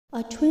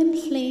A twin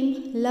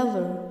flame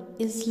lover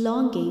is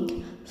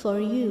longing for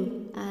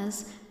you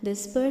as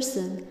this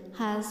person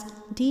has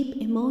deep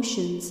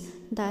emotions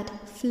that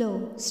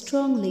flow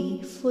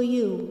strongly for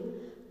you.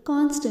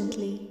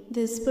 Constantly,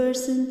 this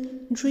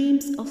person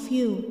dreams of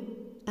you,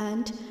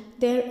 and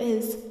there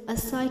is a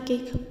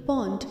psychic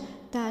bond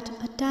that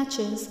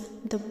attaches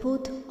the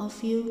both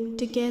of you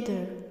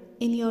together.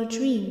 In your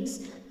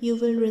dreams, you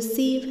will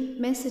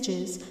receive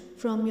messages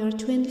from your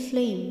twin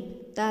flame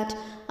that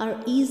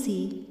are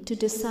easy to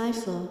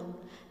decipher.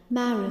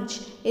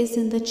 Marriage is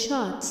in the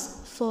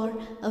charts for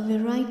a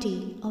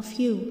variety of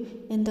you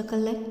in the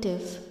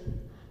collective.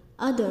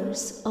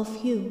 Others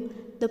of you,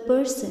 the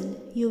person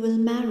you will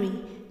marry,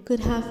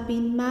 could have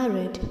been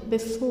married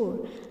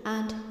before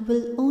and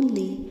will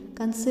only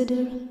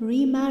consider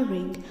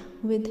remarrying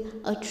with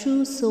a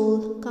true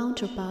soul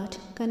counterpart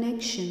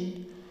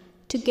connection.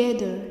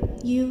 Together,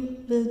 you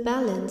will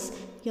balance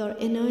your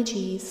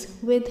energies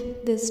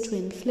with this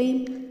twin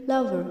flame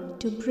lover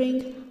to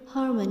bring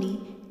harmony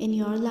in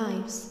your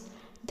lives.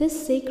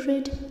 This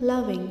sacred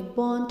loving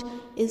bond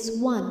is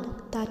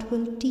one that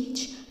will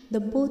teach the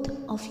both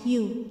of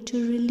you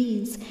to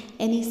release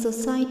any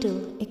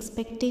societal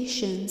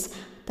expectations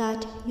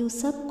that you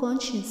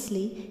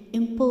subconsciously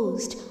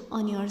imposed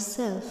on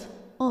yourself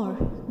or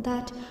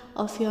that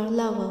of your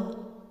lover.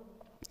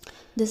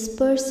 This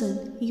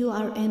person you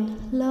are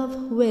in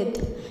love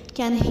with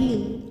can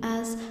heal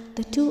as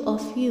the two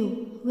of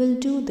you will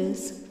do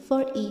this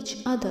for each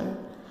other.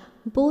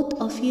 Both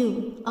of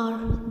you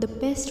are the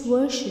best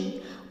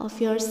version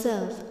of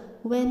yourself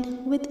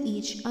when with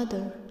each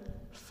other.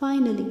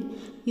 Finally,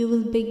 you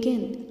will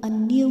begin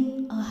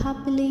a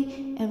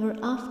happily ever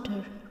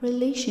after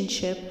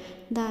relationship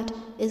that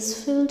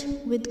is filled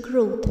with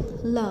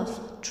growth,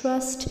 love,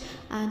 trust,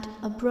 and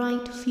a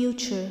bright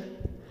future.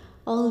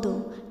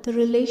 Although the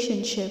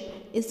relationship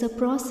is a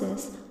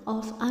process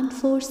of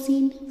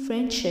unforeseen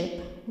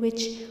friendship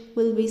which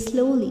will be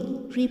slowly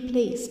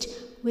replaced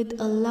with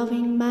a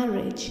loving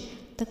marriage,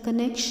 the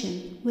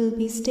connection will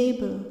be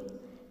stable.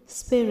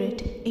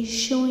 Spirit is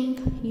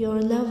showing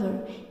your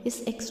lover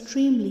is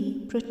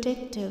extremely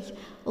protective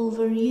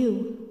over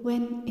you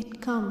when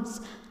it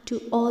comes to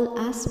all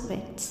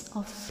aspects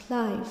of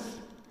life.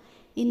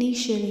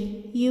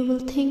 Initially, you will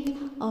think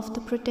of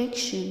the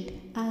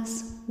protection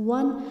as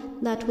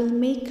one that will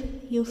make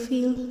you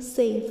feel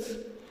safe,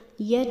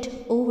 yet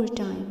over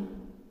time,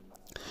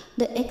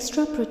 the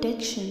extra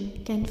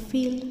protection can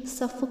feel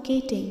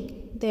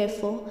suffocating.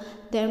 Therefore,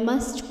 there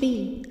must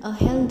be a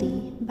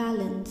healthy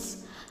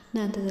balance.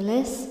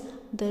 Nonetheless,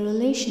 the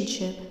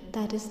relationship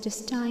that is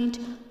destined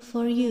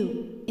for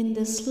you in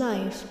this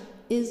life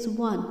is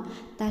one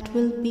that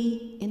will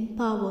be in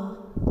power.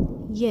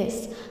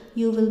 Yes,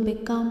 you will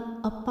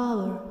become a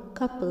power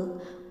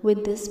couple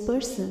with this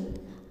person,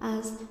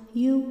 as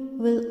you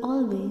will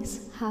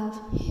always have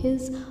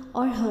his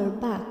or her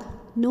back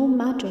no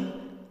matter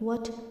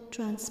what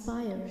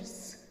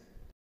transpires.